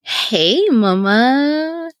Hey,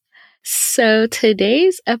 Mama. So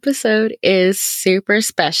today's episode is super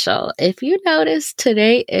special. If you notice,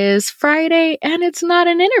 today is Friday and it's not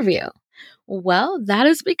an interview. Well, that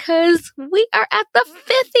is because we are at the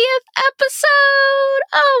 50th episode.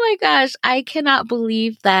 Oh my gosh, I cannot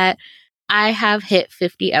believe that I have hit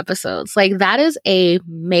 50 episodes. Like, that is a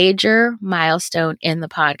major milestone in the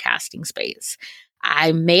podcasting space.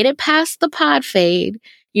 I made it past the pod fade,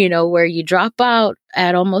 where you drop out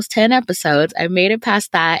at almost 10 episodes. I made it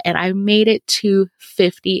past that and I made it to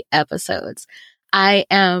 50 episodes. I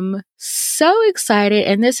am so excited,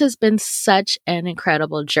 and this has been such an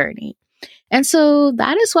incredible journey. And so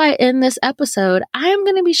that is why in this episode, I am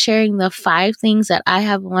going to be sharing the 5 things that I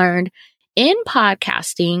have learned in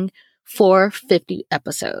podcasting for 50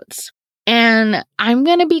 episodes. And I'm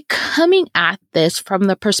going to be coming at this from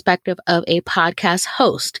the perspective of a podcast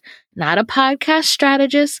host, not a podcast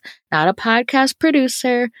strategist, not a podcast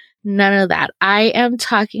producer, none of that. I am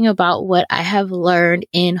talking about what I have learned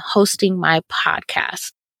in hosting my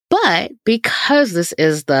podcast. But because this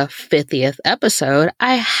is the 50th episode,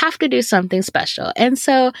 I have to do something special. And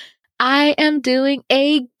so I am doing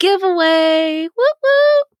a giveaway. Whoop,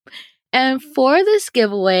 whoop. And for this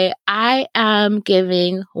giveaway, I am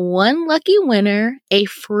giving one lucky winner a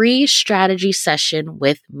free strategy session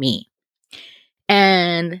with me.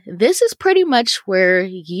 And this is pretty much where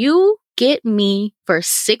you get me for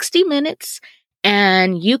 60 minutes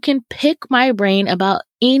and you can pick my brain about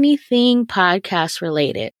anything podcast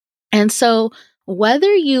related. And so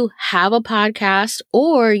whether you have a podcast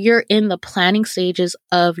or you're in the planning stages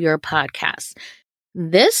of your podcast,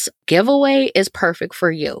 this giveaway is perfect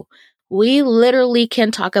for you. We literally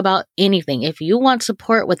can talk about anything. If you want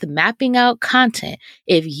support with mapping out content,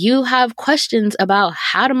 if you have questions about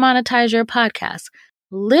how to monetize your podcast,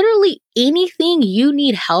 literally anything you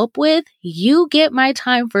need help with, you get my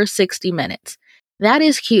time for 60 minutes. That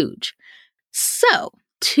is huge. So,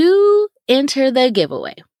 to enter the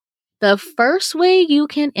giveaway, the first way you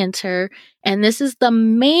can enter, and this is the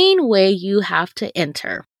main way you have to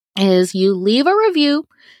enter, is you leave a review.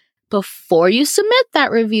 Before you submit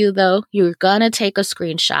that review, though, you're going to take a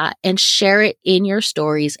screenshot and share it in your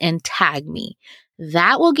stories and tag me.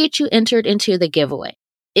 That will get you entered into the giveaway.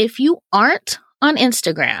 If you aren't on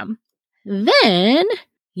Instagram, then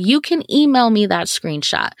you can email me that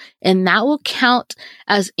screenshot, and that will count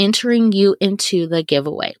as entering you into the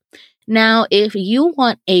giveaway. Now, if you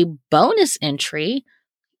want a bonus entry,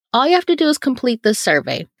 all you have to do is complete the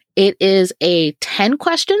survey. It is a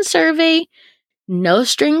 10-question survey, no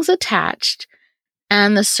strings attached,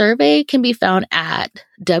 and the survey can be found at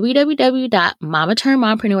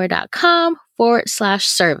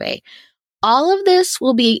mamaturnmompreneur.com/survey. All of this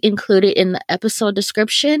will be included in the episode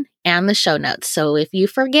description and the show notes. So if you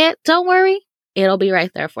forget, don't worry, it'll be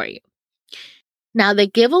right there for you. Now, the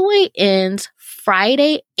giveaway ends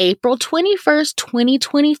Friday, April 21st,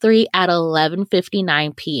 2023 at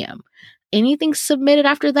 11:59 p.m. Anything submitted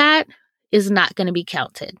after that is not going to be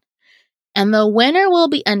counted. And the winner will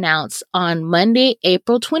be announced on Monday,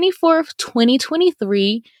 April 24th,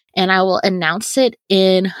 2023, and I will announce it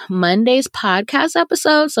in Monday's podcast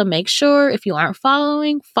episode. So make sure, if you aren't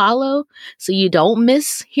following, follow so you don't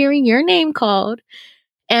miss hearing your name called.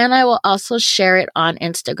 And I will also share it on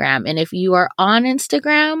Instagram. And if you are on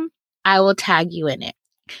Instagram, I will tag you in it.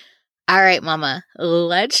 All right, Mama,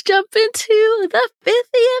 let's jump into the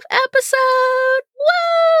 50th episode.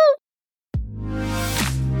 Woo!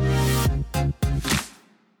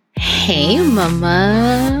 Hey,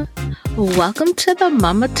 Mama. Welcome to the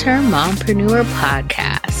Mama Turn Mompreneur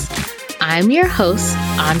podcast. I'm your host,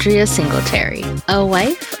 Andrea Singletary, a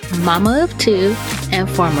wife, mama of 2, and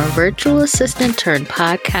former virtual assistant turned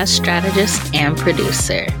podcast strategist and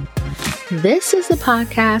producer. This is the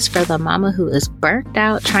podcast for the mama who is burnt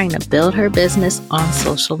out trying to build her business on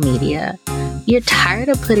social media. You're tired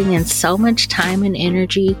of putting in so much time and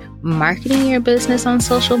energy marketing your business on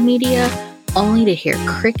social media, only to hear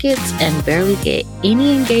crickets and barely get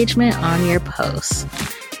any engagement on your posts.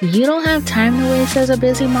 You don't have time to waste as a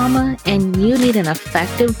busy mama, and you need an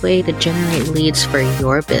effective way to generate leads for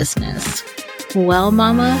your business. Well,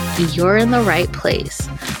 Mama, you're in the right place.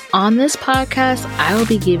 On this podcast, I will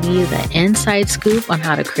be giving you the inside scoop on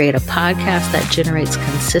how to create a podcast that generates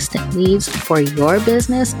consistent leads for your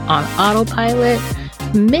business on autopilot,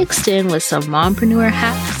 mixed in with some mompreneur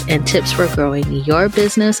hacks and tips for growing your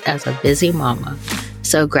business as a busy mama.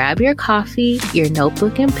 So grab your coffee, your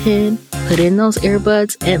notebook and pen, put in those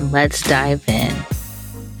earbuds, and let's dive in.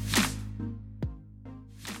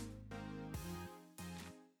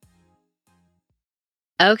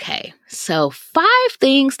 Okay, so 5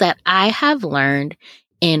 things that I have learned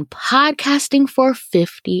in podcasting for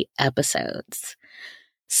 50 episodes.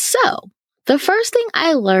 So, the first thing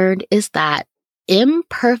I learned is that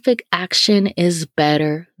imperfect action is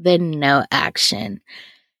better than no action.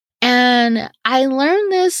 And I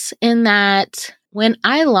learned this in that when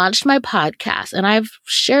I launched my podcast, and I've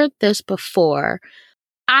shared this before,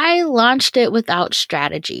 I launched it without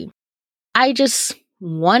strategy. I just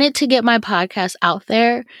wanted to get my podcast out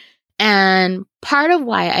there. And part of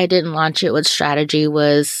why I didn't launch it with strategy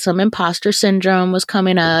was some imposter syndrome was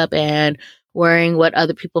coming up and worrying what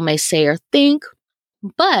other people may say or think.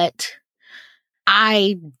 But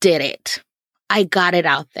I did it. I got it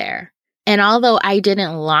out there. And although I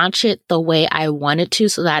didn't launch it the way I wanted to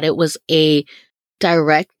so that it was a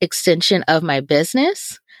direct extension of my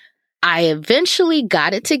business, I eventually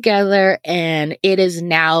got it together and it is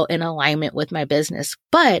now in alignment with my business.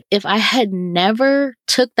 But if I had never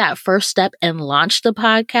took that first step and launched the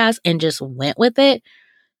podcast and just went with it,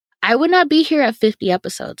 I would not be here at 50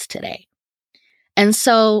 episodes today. And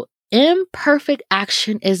so imperfect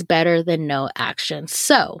action is better than no action.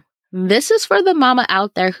 So this is for the mama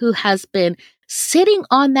out there who has been sitting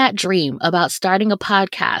on that dream about starting a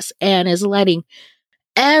podcast and is letting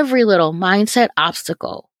every little mindset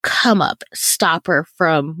obstacle come up, stop her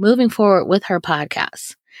from moving forward with her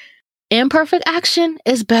podcast. Imperfect action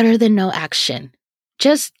is better than no action.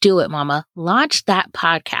 Just do it, mama. Launch that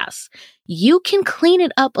podcast. You can clean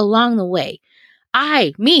it up along the way.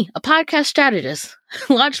 A podcast strategist,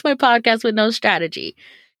 launched my podcast with no strategy.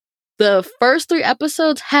 The first 3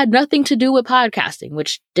 episodes had nothing to do with podcasting,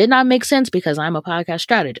 which did not make sense because I'm a podcast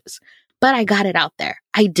strategist. But I got it out there.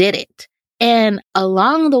 I did it. And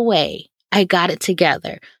along the way, I got it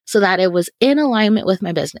together so that it was in alignment with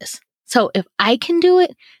my business. So if I can do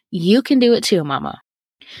it, you can do it too, mama.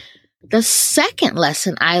 The second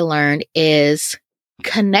lesson I learned is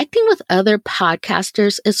connecting with other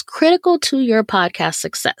podcasters is critical to your podcast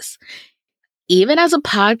success. Even as a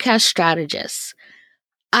podcast strategist,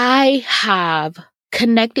 I have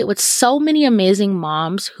connected with so many amazing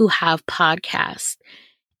moms who have podcasts,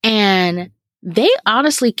 and they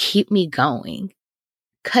honestly keep me going.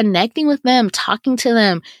 Connecting with them, talking to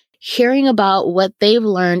them, hearing about what they've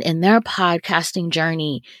learned in their podcasting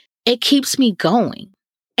journey, it keeps me going.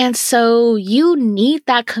 And so you need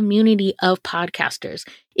that community of podcasters.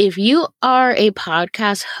 If you are a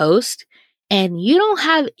podcast host and you don't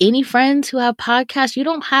have any friends who have podcasts, you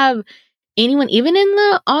don't have anyone, even in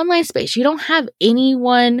the online space, you don't have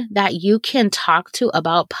anyone that you can talk to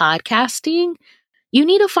about podcasting, you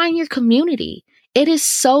need to find your community. It is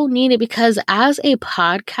so needed because as a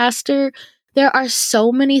podcaster, there are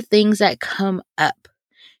so many things that come up.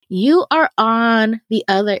 You are on the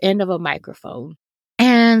other end of a microphone.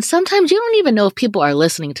 And sometimes you don't even know if people are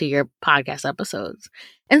listening to your podcast episodes.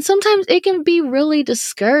 And sometimes it can be really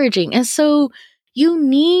discouraging. And so you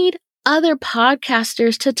need other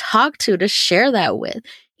podcasters to talk to share that with,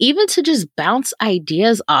 even to just bounce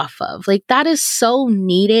ideas off of. Like that is so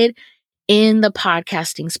needed in the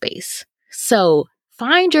podcasting space. So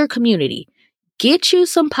find your community, get you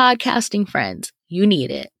some podcasting friends. You need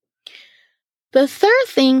it. The third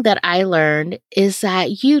thing that I learned is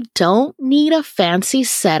that you don't need a fancy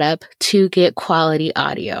setup to get quality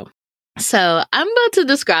audio. So I'm about to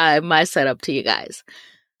describe my setup to you guys.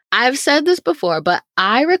 I've said this before, but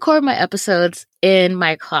I record my episodes in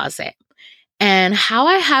my closet. And how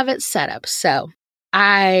I have it set up, so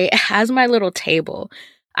I has my little table.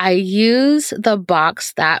 I use the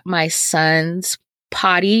box that my son's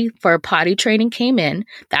potty training came in.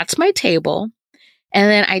 That's my table. And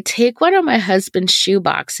then I take one of my husband's shoe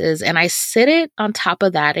boxes and I sit it on top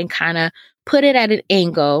of that and kind of put it at an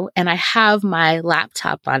angle. And I have my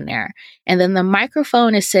laptop on there. And then the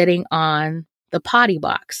microphone is sitting on the potty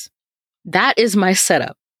box. That is my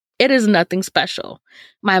setup. It is nothing special.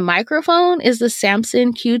 My microphone is the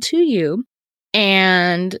Samson Q2U.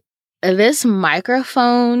 And this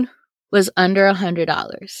microphone was under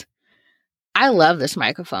 $100. I love this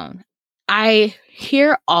microphone. I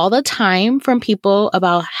hear all the time from people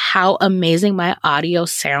about how amazing my audio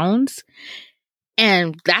sounds.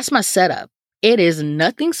 And that's my setup. It is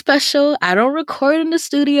nothing special. I don't record in the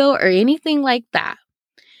studio or anything like that.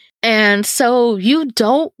 And so you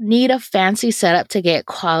don't need a fancy setup to get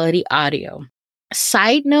quality audio.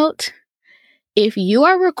 Side note, if you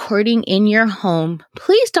are recording in your home,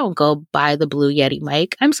 please don't go buy the Blue Yeti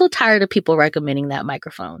mic. I'm so tired of people recommending that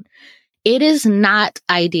microphone. It is not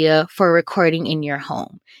ideal for recording in your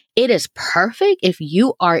home. It is perfect if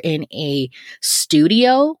you are in a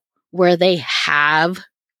studio where they have,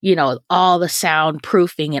 all the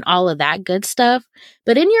soundproofing and all of that good stuff.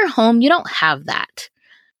 But in your home, you don't have that.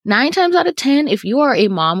 9 times out of 10, if you are a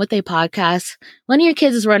mom with a podcast, one of your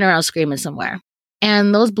kids is running around screaming somewhere.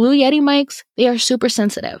 And those Blue Yeti mics, they are super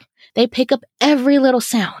sensitive. They pick up every little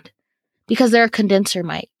sound because they're a condenser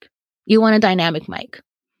mic. You want a dynamic mic.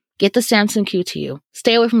 Get the Samson Q2.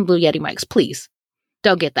 Stay away from Blue Yeti mics, please.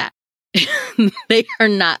 Don't get that. They are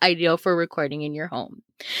not ideal for recording in your home.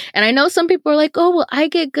 And I know some people are like, oh, well, I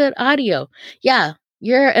get good audio. Yeah,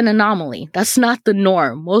 you're an anomaly. That's not the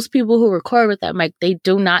norm. Most people who record with that mic, they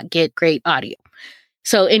do not get great audio.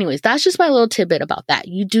 So anyways, that's just my little tidbit about that.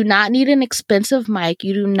 You do not need an expensive mic.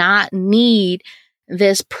 You do not need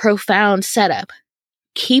this profound setup.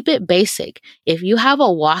 Keep it basic. If you have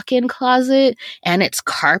a walk-in closet and it's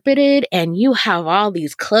carpeted and you have all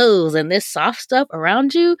these clothes and this soft stuff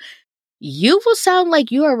around you, you will sound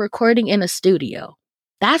like you are recording in a studio.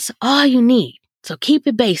 That's all you need. So keep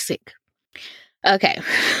it basic. Okay.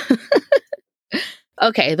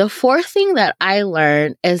 Okay, the fourth thing that I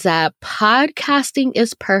learned is that podcasting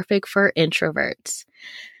is perfect for introverts.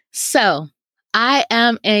 So, I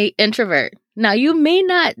am an introvert. Now, you may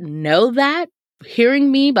not know that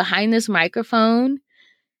hearing me behind this microphone,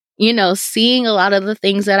 seeing a lot of the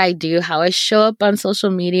things that I do, how I show up on social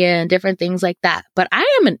media and different things like that. But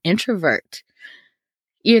I am an introvert.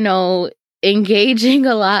 Engaging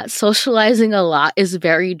a lot, socializing a lot is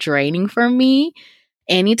very draining for me.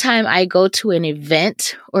 Anytime I go to an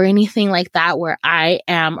event or anything like that where I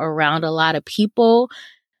am around a lot of people,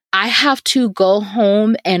 I have to go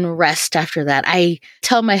home and rest after that. I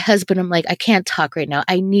tell my husband, I'm like, I can't talk right now.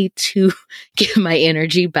 I need to get my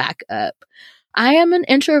energy back up. I am an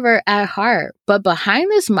introvert at heart, but behind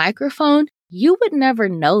this microphone, you would never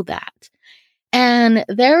know that. And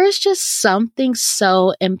there is just something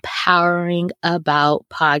so empowering about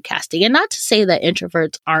podcasting. And not to say that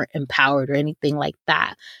introverts aren't empowered or anything like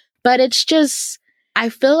that, but it's just, I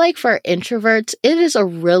feel like for introverts, it is a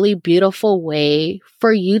really beautiful way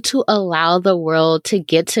for you to allow the world to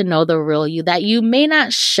get to know the real you that you may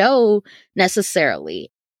not show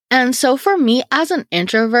necessarily. And so for me as an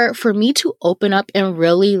introvert, for me to open up and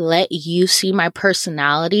really let you see my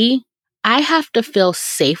personality, I have to feel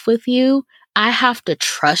safe with you. I have to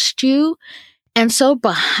trust you. And so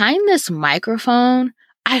behind this microphone,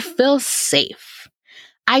 I feel safe.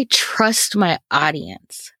 I trust my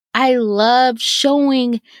audience. I love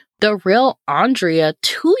showing the real Andrea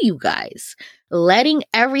to you guys, letting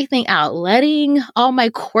everything out, letting all my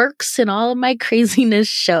quirks and all of my craziness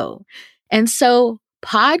show. And so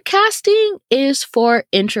podcasting is for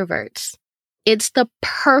introverts. It's the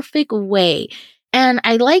perfect way. And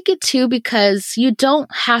I like it too because you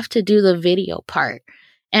don't have to do the video part.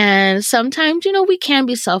 And sometimes, we can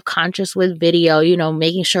be self-conscious with video,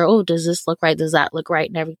 making sure, oh, does this look right? Does that look right?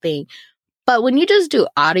 And everything. But when you just do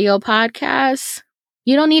audio podcasts,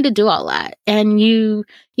 you don't need to do all that. And you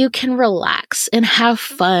can relax and have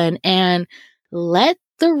fun and let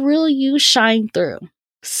the real you shine through.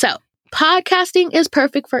 So podcasting is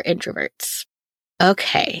perfect for introverts.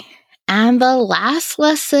 Okay. And the last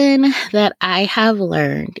lesson that I have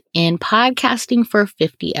learned in podcasting for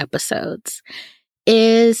 50 episodes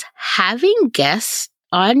is having guests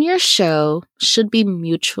on your show should be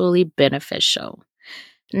mutually beneficial.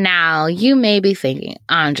 Now, you may be thinking,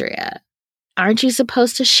 Andrea, aren't you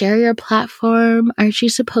supposed to share your platform? Aren't you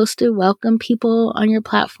supposed to welcome people on your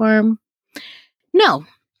platform? No.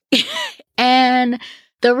 And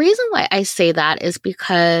the reason why I say that is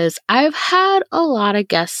because I've had a lot of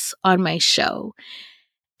guests on my show.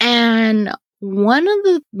 And one of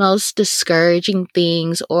the most discouraging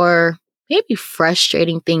things or maybe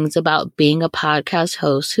frustrating things about being a podcast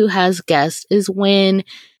host who has guests is when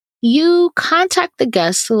you contact the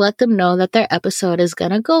guests to let them know that their episode is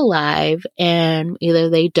going to go live and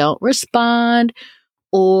either they don't respond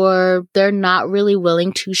or they're not really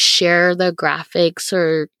willing to share the graphics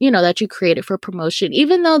or, that you created for promotion,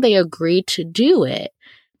 even though they agreed to do it,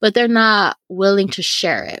 but they're not willing to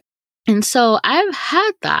share it. And so I've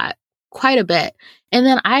had that quite a bit. And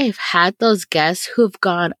then I've had those guests who've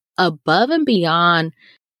gone above and beyond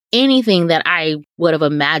anything that I would have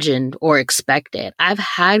imagined or expected. I've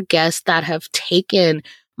had guests that have taken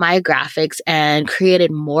my graphics and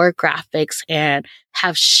created more graphics and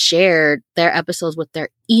have shared their episodes with their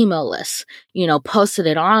email lists, posted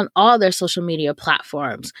it on all their social media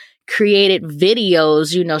platforms, created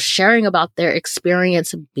videos, sharing about their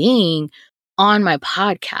experience of being on my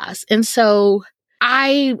podcast. And so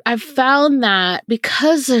I've found that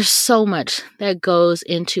because there's so much that goes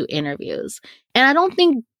into interviews, and I don't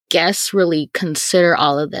think guests really consider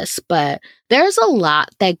all of this, but there's a lot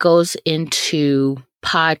that goes into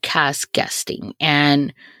podcast guesting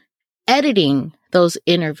and editing those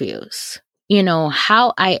interviews.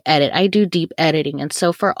 how I edit. I do deep editing. And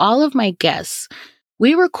so for all of my guests,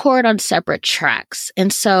 we record on separate tracks.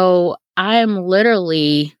 And so I'm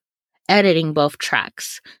literally editing both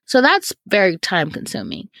tracks. So that's very time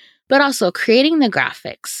consuming, but also creating the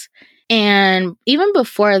graphics. And even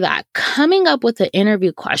before that, coming up with the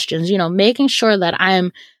interview questions, making sure that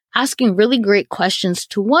I'm asking really great questions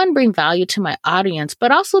to, one, bring value to my audience,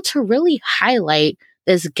 but also to really highlight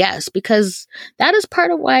this guest, because that is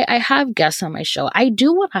part of why I have guests on my show. I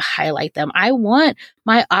do want to highlight them. I want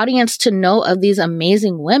my audience to know of these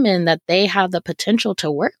amazing women that they have the potential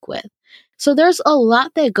to work with. So there's a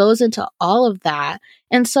lot that goes into all of that.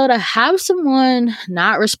 And so to have someone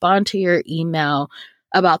not respond to your email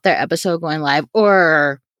about their episode going live,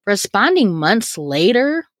 or responding months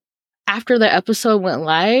later after the episode went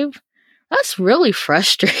live, that's really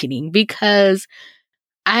frustrating, because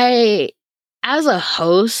as a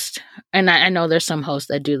host, and I know there's some hosts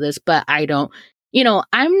that do this, but I don't,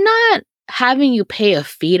 I'm not having you pay a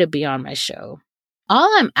fee to be on my show. All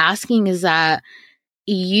I'm asking is that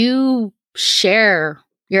you share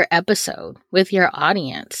your episode with your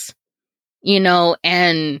audience,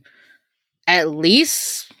 and at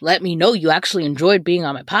least let me know you actually enjoyed being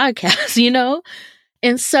on my podcast,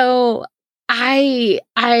 And so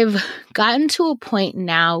I've gotten to a point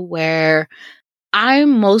now where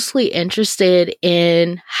I'm mostly interested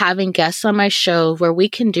in having guests on my show where we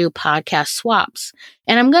can do podcast swaps.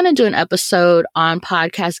 And I'm going to do an episode on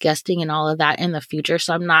podcast guesting and all of that in the future.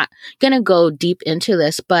 So I'm not going to go deep into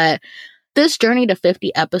this, but this journey to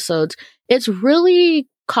 50 episodes, it's really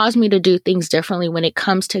caused me to do things differently when it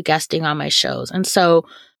comes to guesting on my shows. And so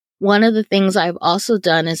one of the things I've also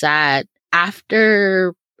done is that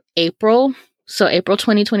after April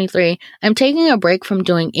 2023, I'm taking a break from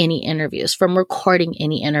doing any interviews, from recording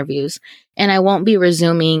any interviews, and I won't be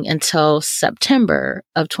resuming until September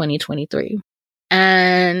of 2023.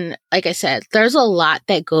 And like I said, there's a lot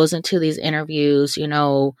that goes into these interviews,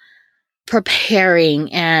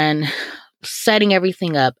 preparing and setting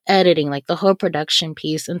everything up, editing, like the whole production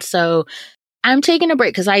piece. And so I'm taking a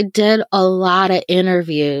break because I did a lot of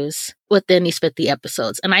interviews within these 50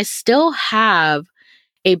 episodes, and I still have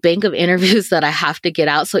a bank of interviews that I have to get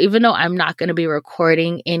out. So even though I'm not going to be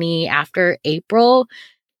recording any after April,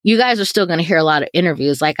 you guys are still going to hear a lot of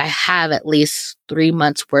interviews. Like I have at least 3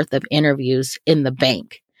 months worth of interviews in the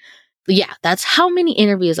bank. But yeah, that's how many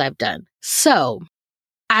interviews I've done. So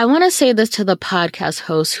I want to say this to the podcast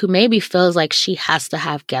host who maybe feels like she has to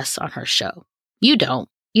have guests on her show. You don't.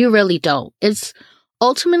 You really don't. It's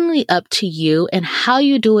ultimately up to you, and how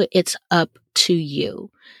you do it, it's up to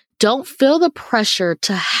you. Don't feel the pressure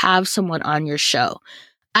to have someone on your show.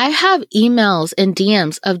 I have emails and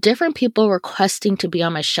DMs of different people requesting to be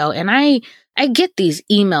on my show, and I get these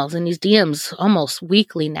emails and these DMs almost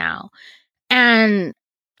weekly now. And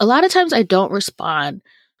a lot of times I don't respond,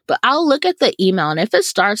 but I'll look at the email, and if it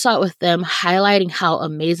starts out with them highlighting how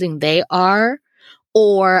amazing they are,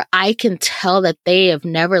 or I can tell that they have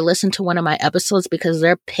never listened to one of my episodes because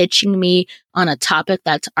they're pitching me on a topic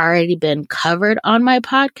that's already been covered on my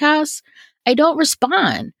podcast, I don't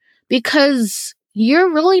respond, because you're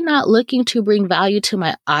really not looking to bring value to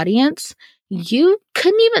my audience. You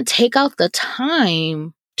couldn't even take out the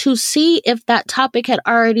time to see if that topic had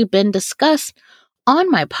already been discussed on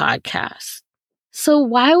my podcast. So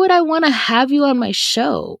why would I want to have you on my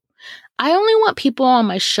show? I only want people on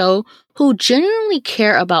my show who genuinely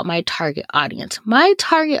care about my target audience. My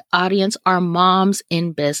target audience are moms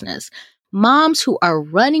in business, moms who are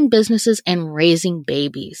running businesses and raising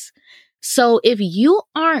babies. So if you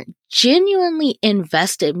aren't genuinely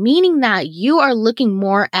invested, meaning that you are looking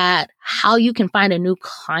more at how you can find a new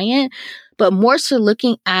client, but more so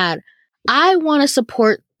looking at, I want to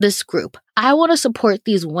support this group. I want to support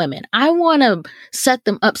these women. I want to set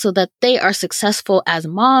them up so that they are successful as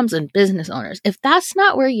moms and business owners. If that's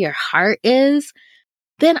not where your heart is,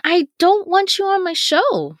 then I don't want you on my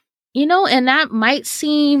show, and that might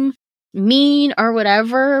seem mean or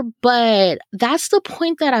whatever, but that's the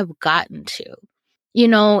point that I've gotten to.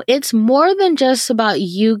 It's more than just about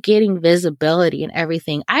you getting visibility and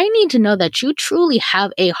everything. I need to know that you truly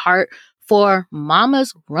have a heart for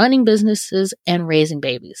mamas running businesses and raising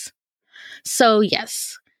babies. So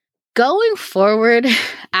yes, going forward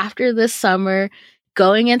after this summer,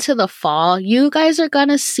 going into the fall, you guys are going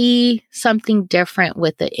to see something different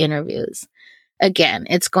with the interviews. Again,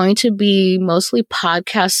 it's going to be mostly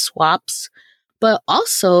podcast swaps, but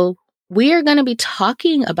also we are going to be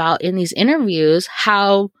talking about in these interviews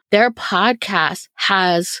how their podcast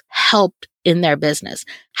has helped in their business,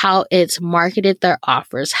 how it's marketed their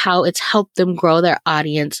offers, how it's helped them grow their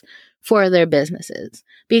audience for their businesses.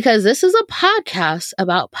 because this is a podcast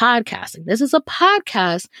about podcasting. This is a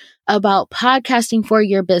podcast about podcasting for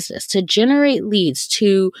your business, to generate leads,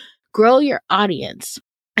 to grow your audience.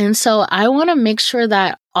 And so I want to make sure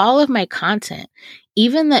that all of my content,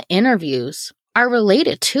 even the interviews, are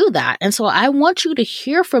related to that. And so I want you to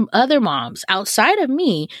hear from other moms outside of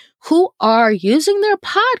me who are using their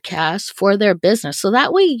podcast for their business. So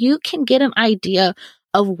that way you can get an idea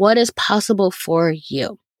of what is possible for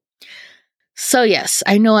you. So yes,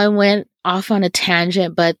 I know I went off on a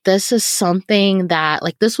tangent, but this is something that,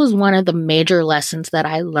 this was one of the major lessons that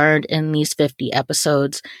I learned in these 50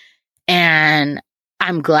 episodes. And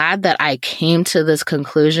I'm glad that I came to this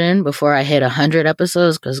conclusion before I hit 100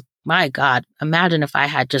 episodes, because my God, imagine if I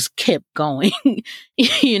had just kept going,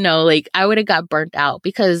 I would have got burnt out,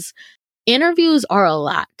 because interviews are a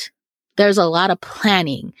lot. There's a lot of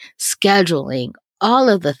planning, scheduling, all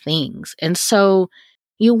of the things. And so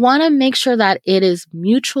you want to make sure that it is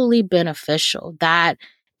mutually beneficial, that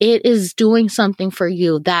it is doing something for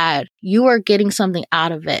you, that you are getting something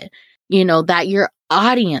out of it, that your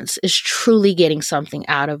audience is truly getting something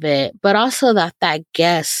out of it, but also that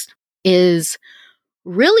guest is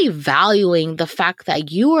really valuing the fact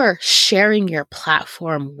that you are sharing your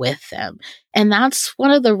platform with them. And that's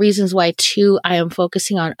one of the reasons why, too, I am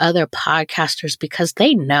focusing on other podcasters, because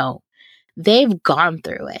they know. They've gone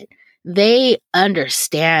through it. They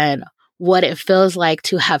understand what it feels like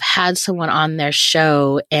to have had someone on their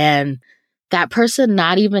show and that person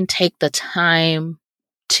not even take the time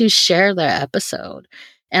to share their episode.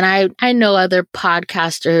 And I know other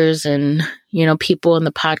podcasters and, people in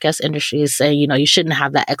the podcast industry say, you shouldn't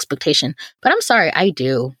have that expectation. But I'm sorry, I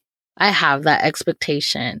do. I have that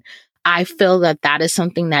expectation. I feel that is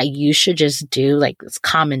something that you should just do, it's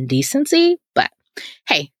common decency. But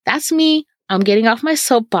hey, that's me. I'm getting off my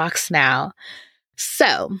soapbox now.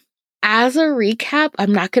 So as a recap,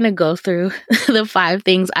 I'm not going to go through the 5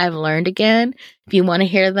 things I've learned again. If you want to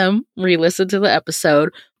hear them, re-listen to the episode.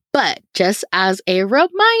 But just as a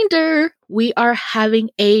reminder, we are having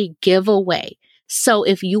a giveaway. So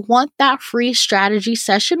if you want that free strategy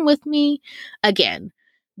session with me, again,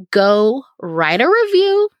 go write a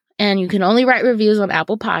review. And you can only write reviews on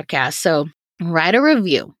Apple Podcasts. So write a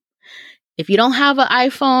review. If you don't have an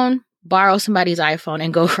iPhone, borrow somebody's iPhone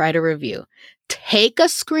and go write a review. Take a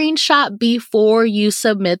screenshot before you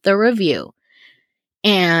submit the review.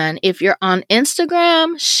 And if you're on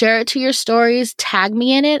Instagram, share it to your stories, tag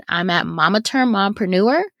me in it. I'm at Mama Turned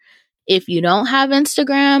Mompreneur. If you don't have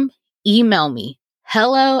Instagram, email me,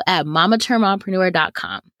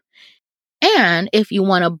 hello@mamaturnedmompreneur.com. And if you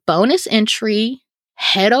want a bonus entry,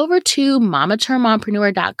 head over to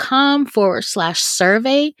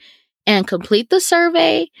mamaturnedmompreneur.com/survey and complete the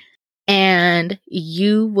survey, and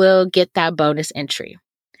you will get that bonus entry.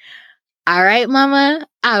 All right, Mama,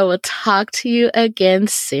 I will talk to you again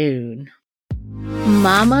soon.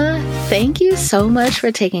 Mama, thank you so much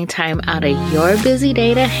for taking time out of your busy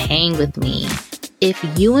day to hang with me. If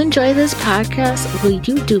you enjoy this podcast, will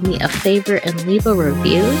you do me a favor and leave a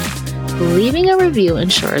review? Leaving a review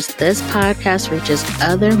ensures this podcast reaches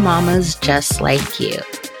other mamas just like you.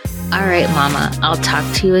 All right, Mama, I'll talk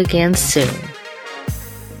to you again soon.